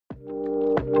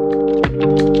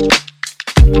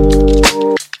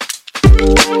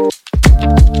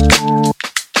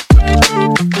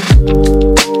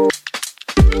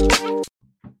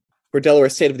For Delaware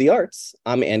State of the Arts,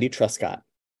 I'm Andy Truscott.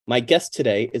 My guest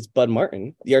today is Bud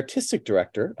Martin, the artistic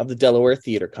director of the Delaware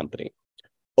Theater Company.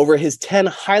 Over his 10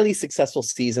 highly successful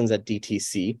seasons at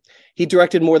DTC, he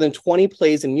directed more than 20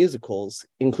 plays and musicals,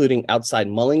 including Outside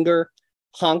Mullinger,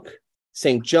 Honk,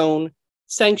 St. Joan,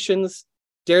 Sanctions,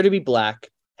 Dare to be Black,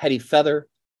 Hetty Feather,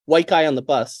 White Guy on the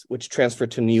Bus, which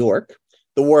transferred to New York,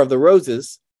 The War of the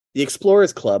Roses, The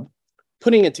Explorers Club,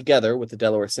 Putting It Together with the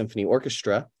Delaware Symphony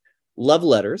Orchestra, Love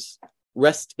Letters,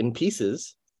 Rest in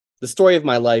Pieces, The Story of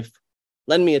My Life,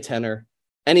 Lend Me a Tenor,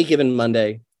 Any Given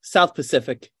Monday, South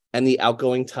Pacific, and The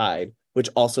Outgoing Tide, which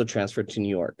also transferred to New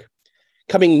York.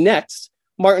 Coming next,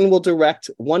 Martin will direct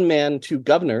One Man, Two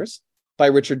Governors by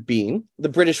Richard Bean. The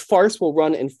British farce will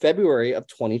run in February of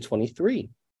 2023.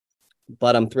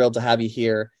 But I'm thrilled to have you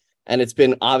here. And it's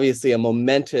been obviously a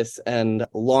momentous and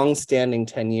long-standing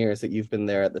 10 years that you've been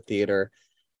there at the theater.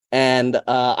 And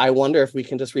I wonder if we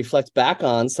can just reflect back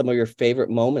on some of your favorite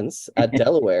moments at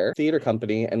Delaware Theater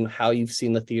Company and how you've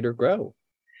seen the theater grow.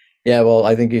 Yeah, well,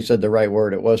 I think you said the right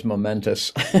word. It was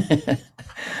momentous.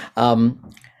 No,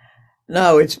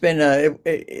 it's been,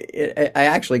 I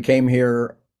actually came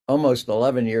here almost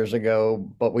 11 years ago,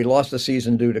 but we lost a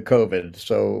season due to COVID.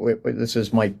 So this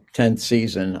is my 10th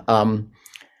season.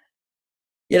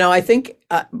 I think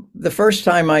the first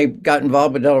time I got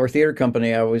involved with Delaware Theater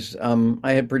Company,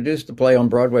 I had produced a play on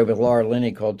Broadway with Laura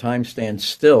Linney called Time Stands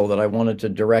Still that I wanted to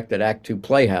direct at Act Two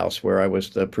Playhouse, where I was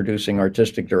the producing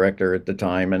artistic director at the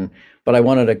time, but I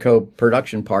wanted a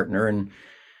co-production partner, and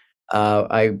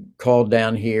I called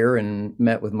down here and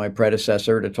met with my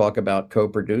predecessor to talk about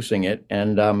co-producing it,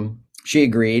 and she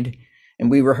agreed. And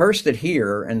we rehearsed it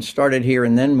here and started here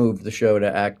and then moved the show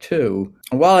to Act Two.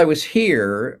 And while I was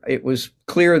here, it was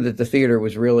clear that the theater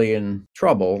was really in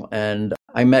trouble. And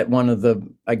I met one of the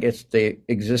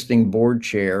existing board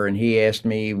chair, and he asked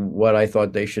me what I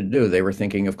thought they should do. They were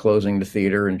thinking of closing the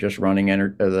theater and just running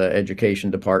the education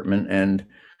department and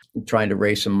trying to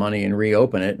raise some money and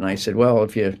reopen it. And I said, well,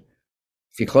 if you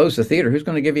close the theater, who's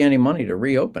going to give you any money to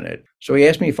reopen it? So he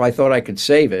asked me if I thought I could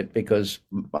save it because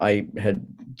I had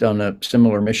done a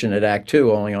similar mission at Act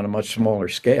Two, only on a much smaller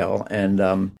scale.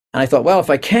 And I thought, well, if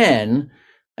I can,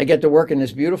 I get to work in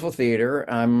this beautiful theater.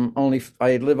 I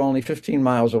live only 15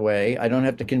 miles away. I don't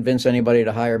have to convince anybody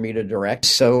to hire me to direct.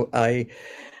 So I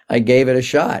gave it a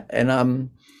shot. And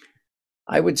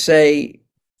I would say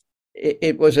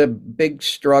it was a big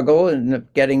struggle in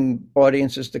getting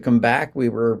audiences to come back.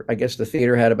 I guess the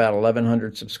theater had about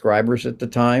 1,100 subscribers at the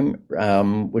time,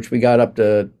 which we got up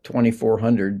to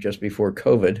 2,400 just before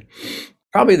COVID.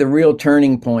 Probably the real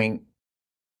turning point,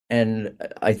 and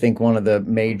I think one of the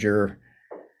major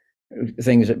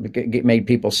things that made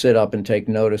people sit up and take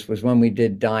notice was when we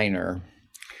did Diner.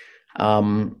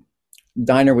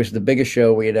 Diner was the biggest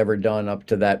show we had ever done up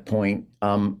to that point.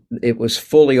 It was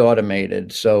fully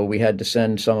automated, so we had to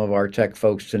send some of our tech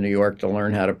folks to New York to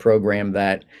learn how to program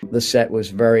that. The set was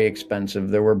very expensive.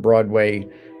 There were Broadway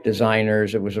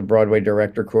designers. It was a Broadway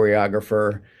director,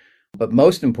 choreographer. But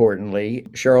most importantly,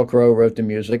 Sheryl Crow wrote the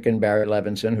music, and Barry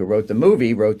Levinson, who wrote the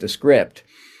movie, wrote the script.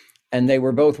 And they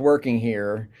were both working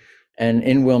here and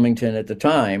in Wilmington at the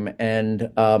time. And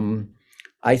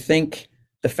I think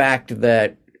the fact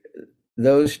that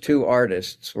those two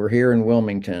artists were here in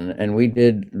Wilmington and we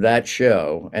did that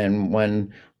show, and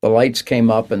when the lights came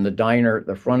up and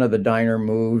the front of the diner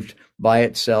moved by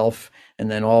itself, and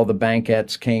then all the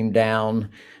banquettes came down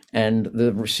and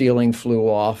the ceiling flew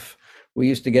off, we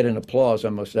used to get an applause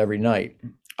almost every night.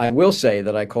 I will say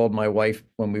that I called my wife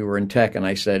when we were in tech and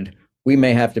I said, we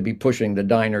may have to be pushing the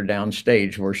diner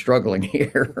downstage. We're struggling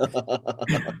here.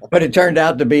 But it turned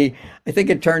out to be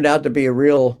a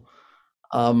real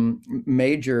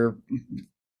major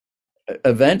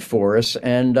event for us.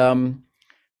 And,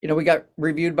 we got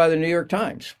reviewed by the New York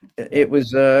Times. It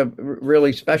was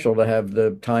really special to have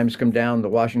the Times come down. The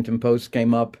Washington Post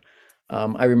came up.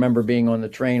 I remember being on the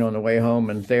train on the way home,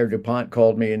 and Thayer DuPont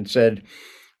called me and said,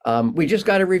 we just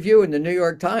got a review in the New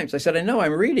York Times. I said, I know,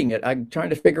 I'm reading it. I'm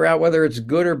trying to figure out whether it's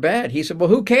good or bad. He said, well,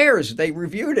 who cares? They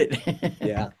reviewed it.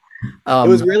 Yeah. It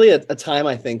was really a time,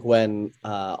 I think, when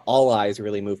all eyes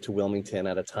really moved to Wilmington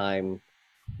at a time,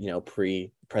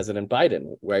 pre-President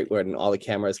Biden, right? When all the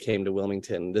cameras came to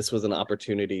Wilmington. This was an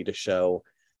opportunity to show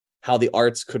how the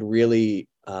arts could really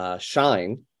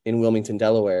shine in Wilmington,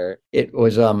 Delaware. It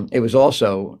was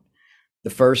also the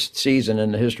first season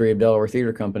in the history of Delaware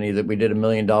Theater Company that we did $1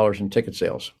 million in ticket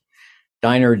sales.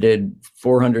 Diner did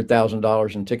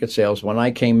 $400,000 in ticket sales. When I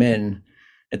came in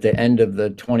at the end of the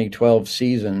 2012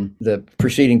 season, the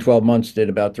preceding 12 months did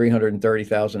about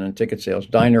 330,000 in ticket sales.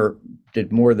 Diner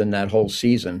did more than that whole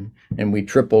season, and we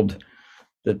tripled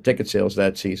the ticket sales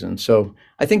that season. So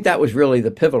I think that was really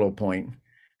the pivotal point.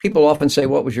 People often say,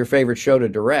 "What was your favorite show to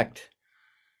direct?"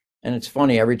 And it's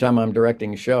funny, every time I'm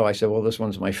directing a show, I say, "Well, this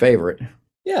one's my favorite."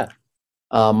 Yeah.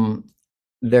 Um,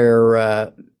 there,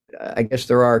 I guess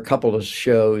there are a couple of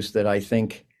shows that I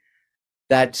think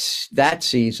that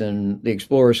season, the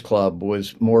Explorers Club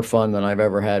was more fun than I've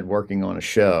ever had working on a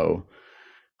show.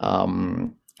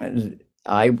 Um,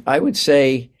 I would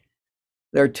say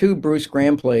there are two Bruce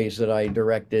Graham plays that I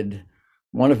directed,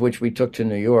 one of which we took to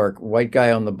New York, White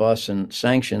Guy on the Bus and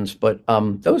Sanctions. But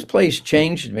those plays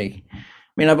changed me. I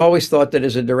mean, I've always thought that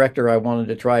as a director, I wanted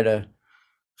to try to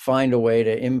find a way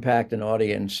to impact an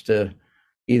audience to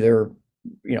either,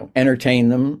 entertain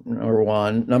them, number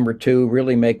one. Number two,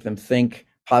 really make them think,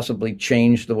 possibly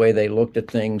change the way they looked at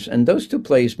things. And those two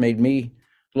plays made me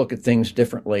look at things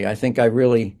differently. I think I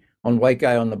really, on White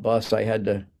Guy on the Bus, I had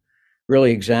to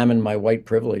really examine my white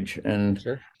privilege and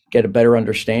Sure. get a better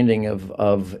understanding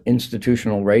of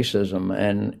institutional racism.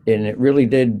 And it really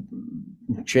did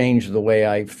change the way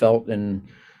I felt and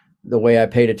the way I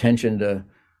paid attention to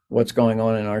what's going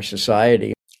on in our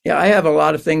society. Yeah, I have a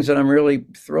lot of things that I'm really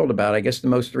thrilled about. I guess the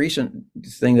most recent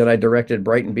thing that I directed,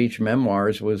 Brighton Beach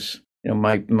Memoirs, was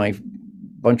my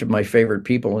bunch of my favorite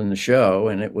people in the show,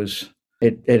 and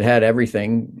it had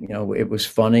everything. It was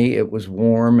funny, it was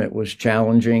warm, it was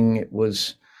challenging, it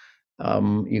was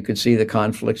you could see the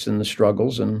conflicts and the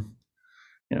struggles, and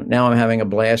now I'm having a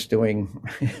blast doing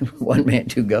One Man,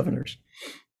 Two Governors.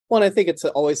 Well, I think it's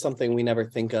always something we never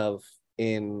think of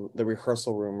in the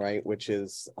rehearsal room, right? Which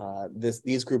is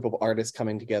these group of artists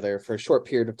coming together for a short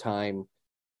period of time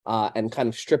and kind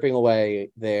of stripping away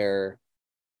their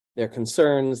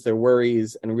concerns, their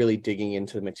worries, and really digging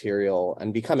into the material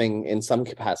and becoming, in some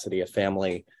capacity, a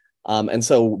family. And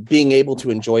so being able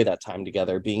to enjoy that time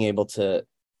together, being able to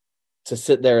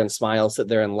sit there and smile, sit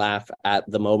there and laugh at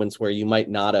the moments where you might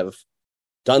not have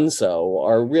done so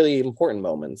are really important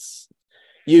moments.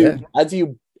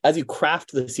 As you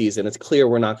craft the season, it's clear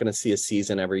we're not going to see a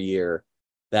season every year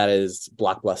that is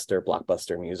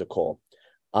blockbuster musical.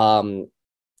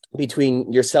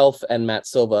 Between yourself and Matt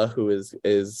Silva, who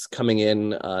is coming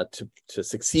in to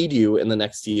succeed you in the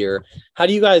next year, how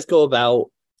do you guys go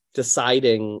about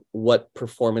deciding what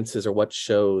performances or what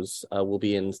shows will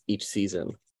be in each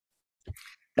season?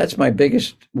 That's my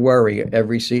biggest worry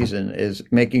every season, is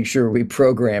making sure we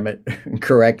program it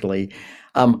correctly.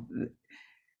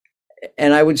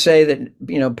 And I would say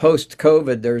that, post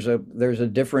COVID, there's a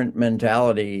different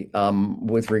mentality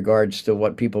with regards to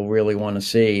what people really want to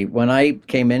see. When I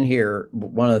came in here,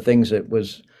 one of the things that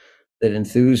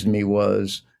enthused me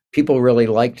was people really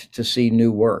liked to see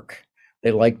new work.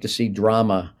 They liked to see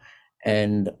drama,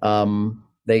 and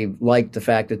they liked the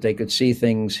fact that they could see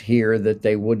things here that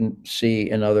they wouldn't see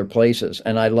in other places.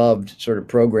 And I loved sort of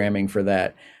programming for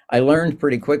that. I learned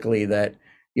pretty quickly that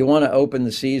you want to open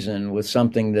the season with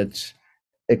something that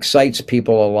excites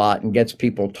people a lot and gets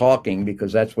people talking,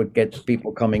 because that's what gets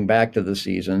people coming back to the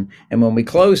season. And when we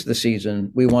close the season,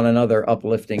 we want another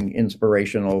uplifting,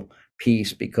 inspirational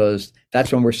piece, because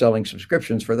that's when we're selling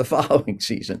subscriptions for the following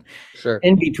season. Sure.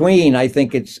 In between, I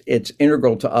think it's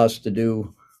integral to us to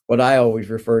do what I always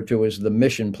refer to as the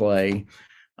mission play,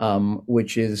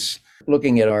 which is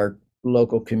looking at our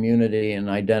local community and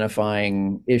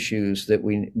identifying issues that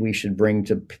we should bring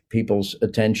to people's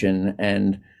attention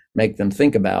and make them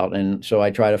think about. And so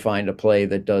I try to find a play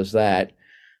that does that.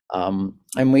 And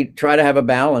we try to have a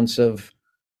balance of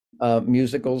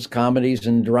musicals, comedies,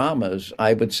 and dramas.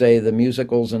 I would say the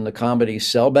musicals and the comedies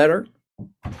sell better.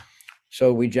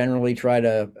 So we generally try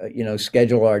to,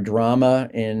 schedule our drama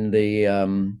in the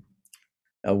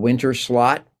a winter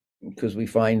slot, because we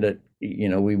find that,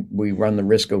 we run the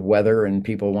risk of weather and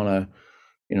people want to,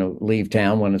 leave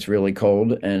town when it's really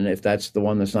cold. And if that's the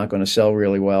one that's not going to sell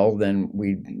really well, then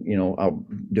I'll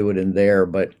do it in there.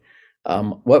 But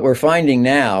what we're finding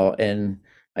now, and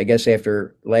I guess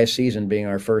after last season being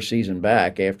our first season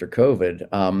back after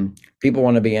COVID, people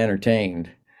want to be entertained.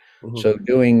 Mm-hmm. So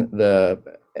doing the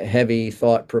heavy,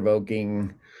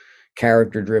 thought-provoking,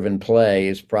 character-driven play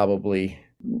is probably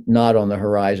not on the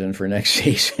horizon for next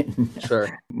season.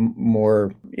 Sure.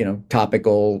 More,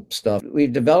 topical stuff.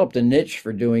 We've developed a niche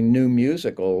for doing new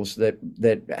musicals that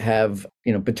have,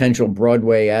 potential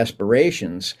Broadway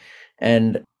aspirations.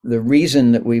 And the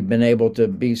reason that we've been able to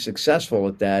be successful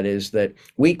at that is that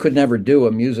we could never do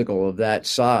a musical of that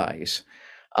size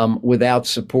without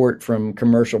support from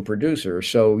commercial producers.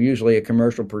 So usually a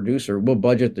commercial producer will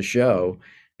budget the show.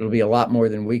 It'll be a lot more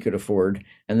than we could afford.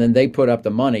 And then they put up the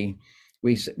money.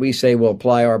 we say we'll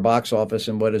apply our box office,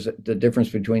 and what is it, the difference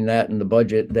between that and the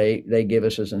budget they give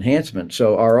us as enhancement.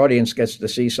 So our audience gets to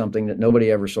see something that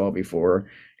nobody ever saw before.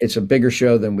 It's a bigger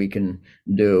show than we can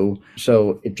do.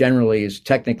 So it generally is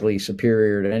technically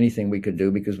superior to anything we could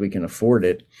do because we can afford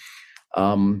it.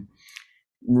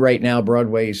 Right now,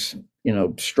 Broadway's,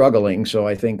 struggling. So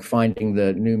I think finding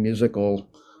the new musical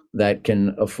that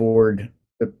can afford,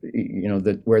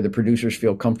 where the producers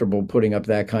feel comfortable putting up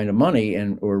that kind of money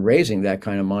or raising that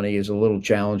kind of money is a little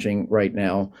challenging right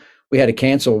now. We had to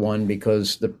cancel one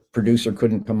because the producer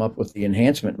couldn't come up with the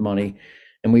enhancement money,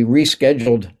 and we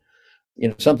rescheduled.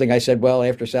 Something I said, well,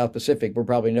 after South Pacific, we're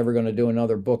probably never going to do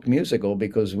another book musical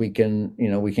because we can't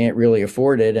really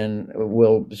afford it, and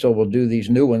we'll do these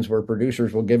new ones where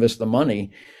producers will give us the money.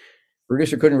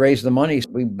 Producer couldn't raise the money. So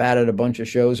we batted a bunch of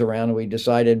shows around, and we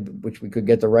decided, which we could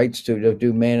get the rights to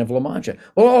do Man of La Mancha.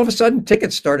 Well, all of a sudden,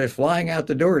 tickets started flying out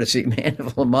the door to see Man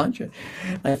of La Mancha.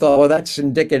 I thought, well, that's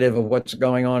indicative of what's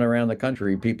going on around the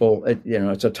country. People,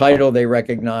 it's a title they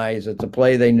recognize. It's a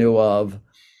play they knew of.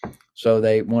 So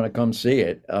they want to come see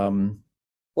it. Well,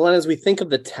 and as we think of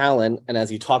the talent, and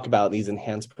as you talk about these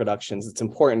enhanced productions, it's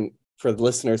important for the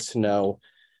listeners to know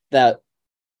that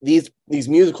these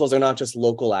musicals are not just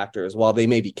local actors. While they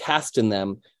may be cast in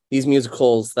them, these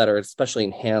musicals that are especially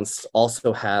enhanced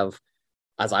also have,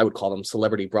 as I would call them,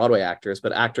 celebrity Broadway actors,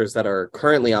 but actors that are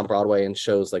currently on Broadway in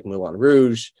shows like Moulin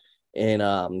Rouge, in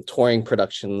touring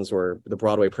productions or the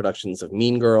Broadway productions of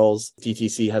Mean Girls.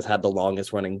 DTC has had the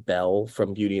longest running Belle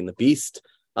from Beauty and the Beast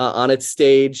on its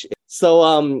stage.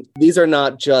 So these are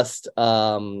not just,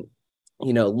 local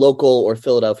or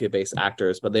Philadelphia-based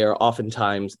actors, but they are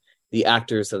oftentimes the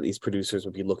actors that these producers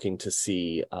would be looking to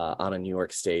see on a New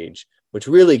York stage, which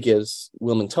really gives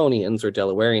Wilmingtonians or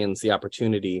Delawareans the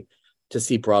opportunity to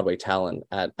see Broadway talent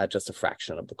at just a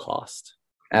fraction of the cost.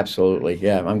 Absolutely.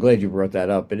 Yeah. I'm glad you brought that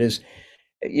up. It is,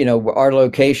 our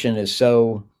location is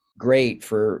so great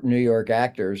for New York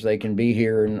actors. They can be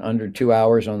here in under 2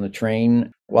 hours on the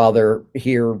train while they're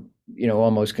here,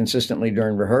 almost consistently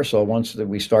during rehearsal. Once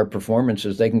we start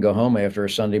performances, they can go home after a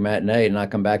Sunday matinee and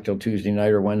not come back till Tuesday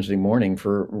night or Wednesday morning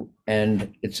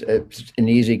and it's an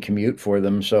easy commute for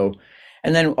them. So,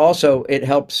 and then also it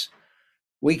helps.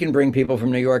 We can bring people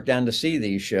from New York down to see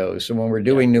these shows. So when we're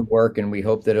doing new work and we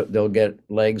hope that they'll get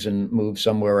legs and move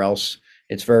somewhere else,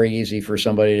 it's very easy for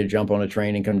somebody to jump on a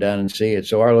train and come down and see it.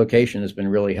 So our location has been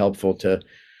really helpful to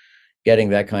getting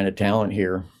that kind of talent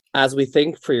here. As we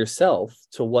think for yourself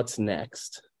to what's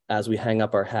next, as we hang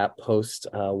up our hat post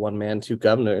One Man, Two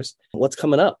Governors, what's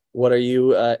coming up? What are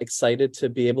you excited to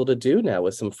be able to do now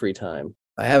with some free time?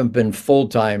 I haven't been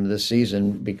full-time this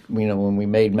season. When we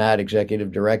made Matt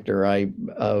executive director, I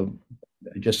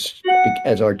just,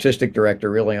 as artistic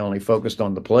director, really only focused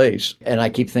on the plays. And I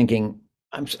keep thinking,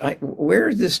 where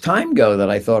did this time go that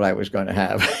I thought I was going to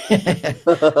have?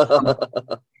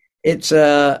 It's,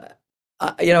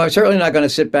 I'm certainly not going to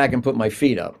sit back and put my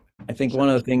feet up. I think one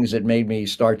of the things that made me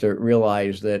start to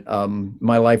realize that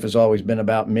my life has always been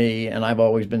about me, and I've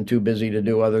always been too busy to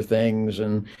do other things.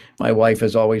 And my wife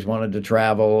has always wanted to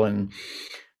travel, and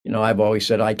I've always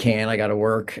said I got to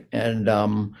work. And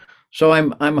so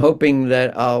I'm hoping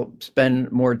that I'll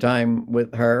spend more time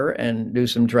with her and do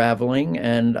some traveling.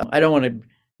 And I don't want to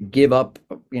give up,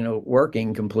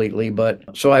 working completely,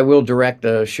 but so I will direct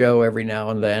a show every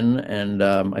now and then. And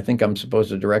I think I'm supposed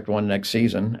to direct one next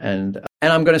season. And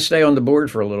I'm going to stay on the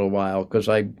board for a little while because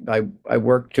I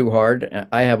work too hard.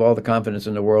 I have all the confidence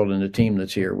in the world in the team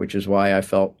that's here, which is why I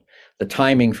felt the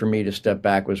timing for me to step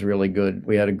back was really good.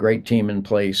 We had a great team in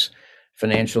place.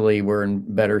 Financially, we're in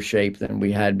better shape than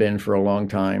we had been for a long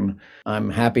time. I'm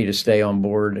happy to stay on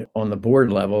the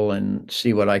board level and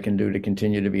see what I can do to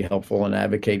continue to be helpful and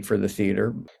advocate for the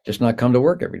theater, just not come to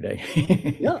work every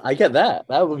day. Yeah, I get that.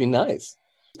 That would be nice.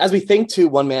 As we think to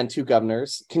One Man, Two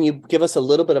Governors, can you give us a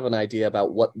little bit of an idea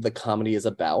about what the comedy is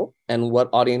about and what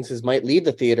audiences might leave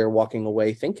the theater walking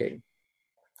away thinking?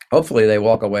 Hopefully they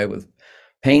walk away with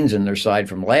pains in their side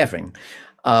from laughing.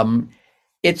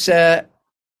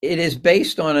 It is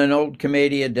based on an old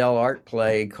Commedia dell'arte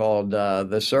play called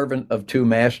The Servant of Two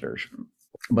Masters,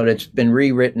 but it's been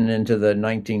rewritten into the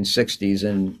 1960s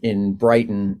in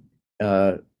Brighton,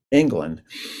 England.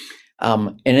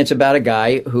 And it's about a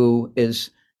guy who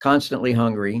is constantly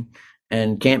hungry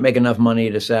and can't make enough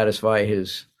money to satisfy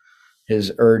his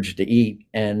urge to eat,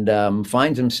 and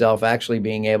finds himself actually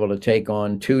being able to take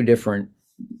on two different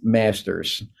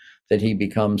masters that he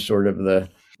becomes sort of the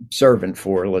servant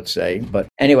for, let's say. But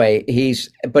anyway, he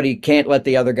can't let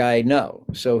the other guy know.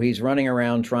 So he's running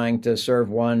around trying to serve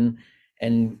one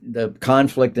And the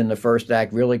conflict in the first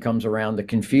act really comes around the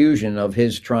confusion of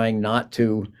his trying not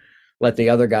to let the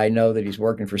other guy know that he's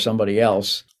working for somebody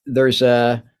else. There's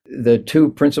the two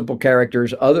principal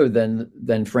characters, other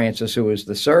than Francis, who is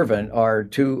the servant, are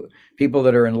two people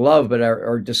that are in love but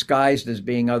are disguised as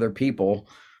being other people.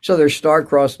 So there's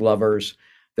star-crossed lovers.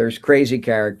 There's crazy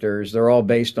characters. They're all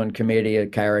based on commedia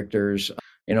characters.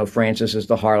 Francis is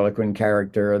the Harlequin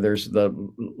character. There's the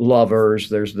lovers.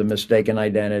 There's the mistaken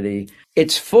identity.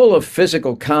 It's full of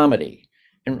physical comedy.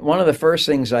 And one of the first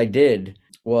things I did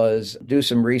was do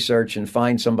some research and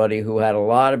find somebody who had a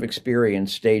lot of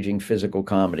experience staging physical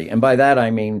comedy. And by that,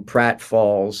 I mean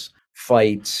pratfalls,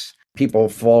 fights, people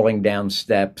falling down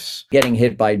steps, getting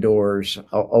hit by doors,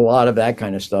 a lot of that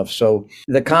kind of stuff. So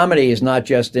the comedy is not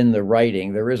just in the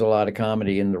writing. There is a lot of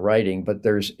comedy in the writing, but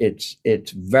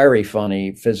it's very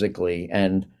funny physically.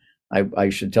 And I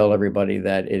should tell everybody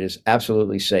that it is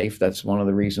absolutely safe. That's one of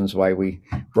the reasons why we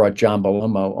brought John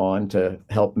Balomo on, to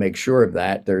help make sure of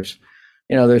that. There's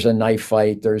a knife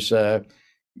fight. There's a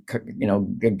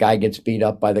guy gets beat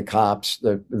up by the cops.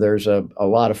 There's a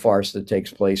lot of farce that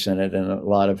takes place in it, and a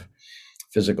lot of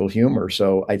physical humor.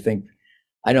 So I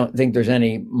don't think there's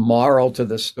any moral to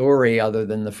the story other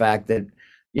than the fact that,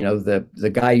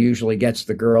 the guy usually gets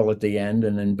the girl at the end.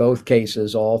 And in both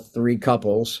cases, all three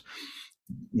couples,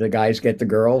 the guys get the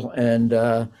girl, and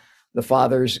the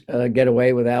fathers get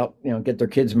away without, get their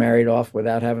kids married off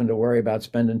without having to worry about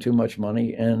spending too much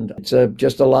money. And it's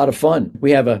just a lot of fun.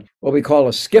 We have what we call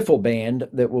a skiffle band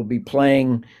that will be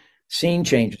playing scene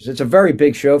changes. It's a very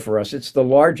big show for us. It's the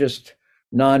largest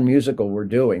non-musical we're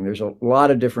doing. There's a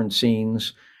lot of different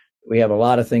scenes. We have a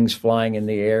lot of things flying in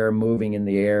the air, moving in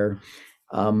the air.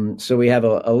 So we have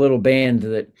a little band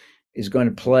that is going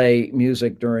to play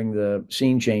music during the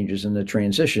scene changes and the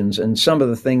transitions. And some of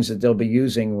the things that they'll be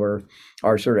using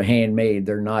are sort of handmade.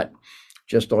 They're not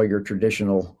just all your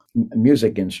traditional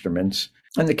music instruments.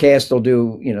 And the cast will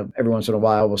do, every once in a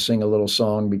while, we'll sing a little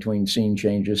song between scene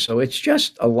changes. So it's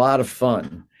just a lot of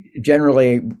fun.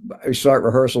 Generally, I start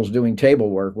rehearsals doing table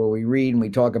work, where we read and we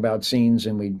talk about scenes,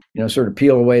 and we, sort of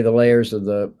peel away the layers of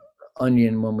the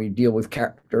onion when we deal with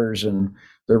characters and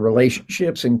their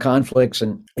relationships and conflicts.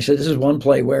 And I said, this is one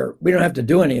play where we don't have to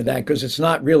do any of that, because it's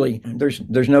not really, there's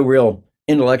no real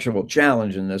intellectual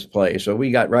challenge in this play. So we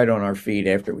got right on our feet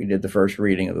after we did the first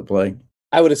reading of the play.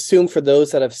 I would assume for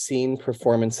those that have seen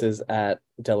performances at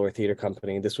Delaware Theater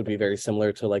Company, this would be very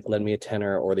similar to like Lend Me a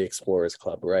Tenor or the Explorers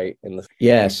Club, right?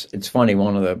 Yes, it's funny.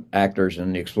 One of the actors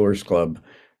in the Explorers Club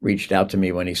reached out to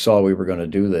me when he saw we were going to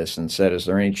do this and said, is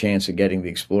there any chance of getting the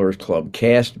Explorers Club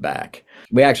cast back?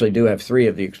 We actually do have 3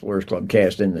 of the Explorers Club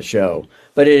cast in the show,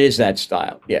 but it is that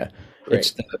style. Yeah. Great.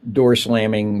 It's the door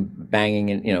slamming,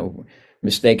 banging, and,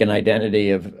 mistaken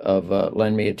identity of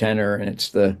Lend Me a Tenor. And it's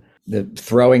the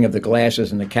throwing of the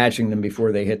glasses and the catching them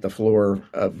before they hit the floor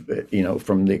of,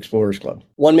 from the Explorers Club.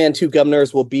 One Man, Two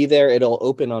Governors will be there. It'll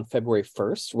open on February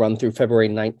 1st, run through February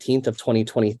 19th of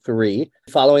 2023.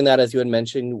 Following that, as you had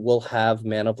mentioned, we'll have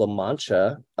Man of La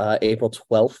Mancha, April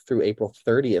 12th through April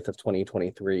 30th of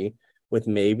 2023, with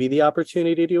maybe the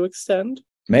opportunity to extend.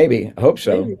 Maybe. I hope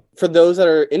so. Maybe. For those that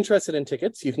are interested in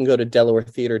tickets, you can go to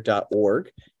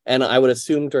delawaretheater.org. And I would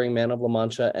assume during Man of La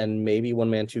Mancha and maybe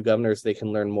One Man, Two Governors, they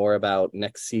can learn more about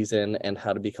next season and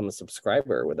how to become a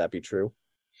subscriber. Would that be true?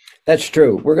 That's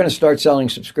true. We're going to start selling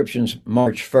subscriptions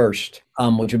March 1st,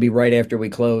 which will be right after we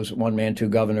close One Man, Two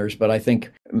Governors. But I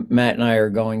think Matt and I are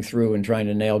going through and trying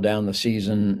to nail down the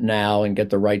season now and get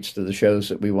the rights to the shows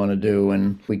that we want to do.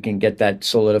 And we can get that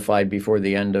solidified before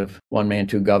the end of One Man,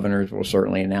 Two Governors. We'll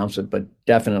certainly announce it, but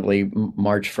definitely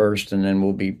March 1st. And then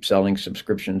we'll be selling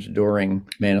subscriptions during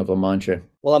Man of La Mancha.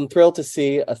 Well, I'm thrilled to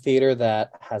see a theater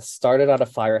that has started at a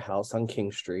firehouse on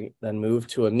King Street, then moved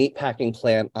to a meatpacking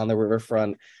plant on the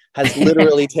riverfront, has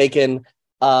literally taken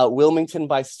Wilmington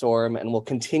by storm and will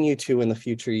continue to in the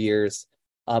future years.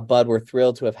 Bud, we're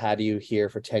thrilled to have had you here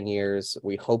for 10 years.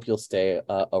 We hope you'll stay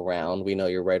around. We know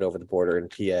you're right over the border in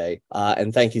PA.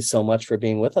 And thank you so much for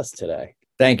being with us today.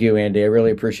 Thank you, Andy. I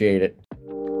really appreciate it.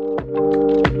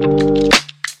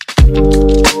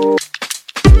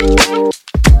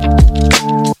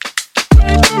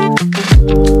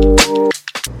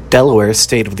 Delaware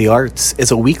State of the Arts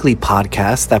is a weekly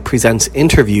podcast that presents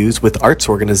interviews with arts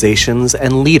organizations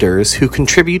and leaders who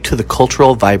contribute to the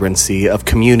cultural vibrancy of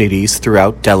communities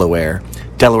throughout Delaware.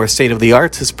 Delaware State of the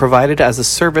Arts is provided as a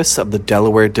service of the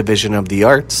Delaware Division of the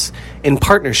Arts in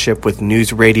partnership with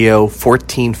News Radio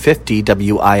 1450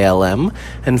 WILM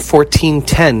and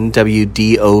 1410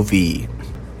 WDOV.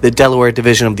 The Delaware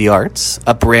Division of the Arts,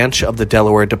 a branch of the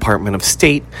Delaware Department of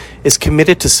State, is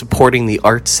committed to supporting the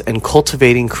arts and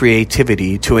cultivating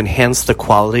creativity to enhance the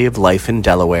quality of life in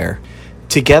Delaware.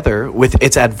 Together with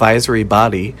its advisory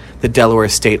body, the Delaware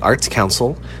State Arts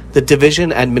Council, the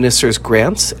division administers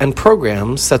grants and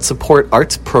programs that support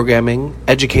arts programming,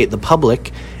 educate the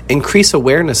public, increase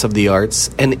awareness of the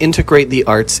arts, and integrate the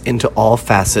arts into all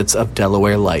facets of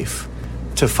Delaware life.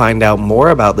 To find out more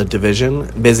about the division,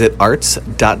 visit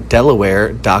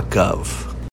arts.delaware.gov.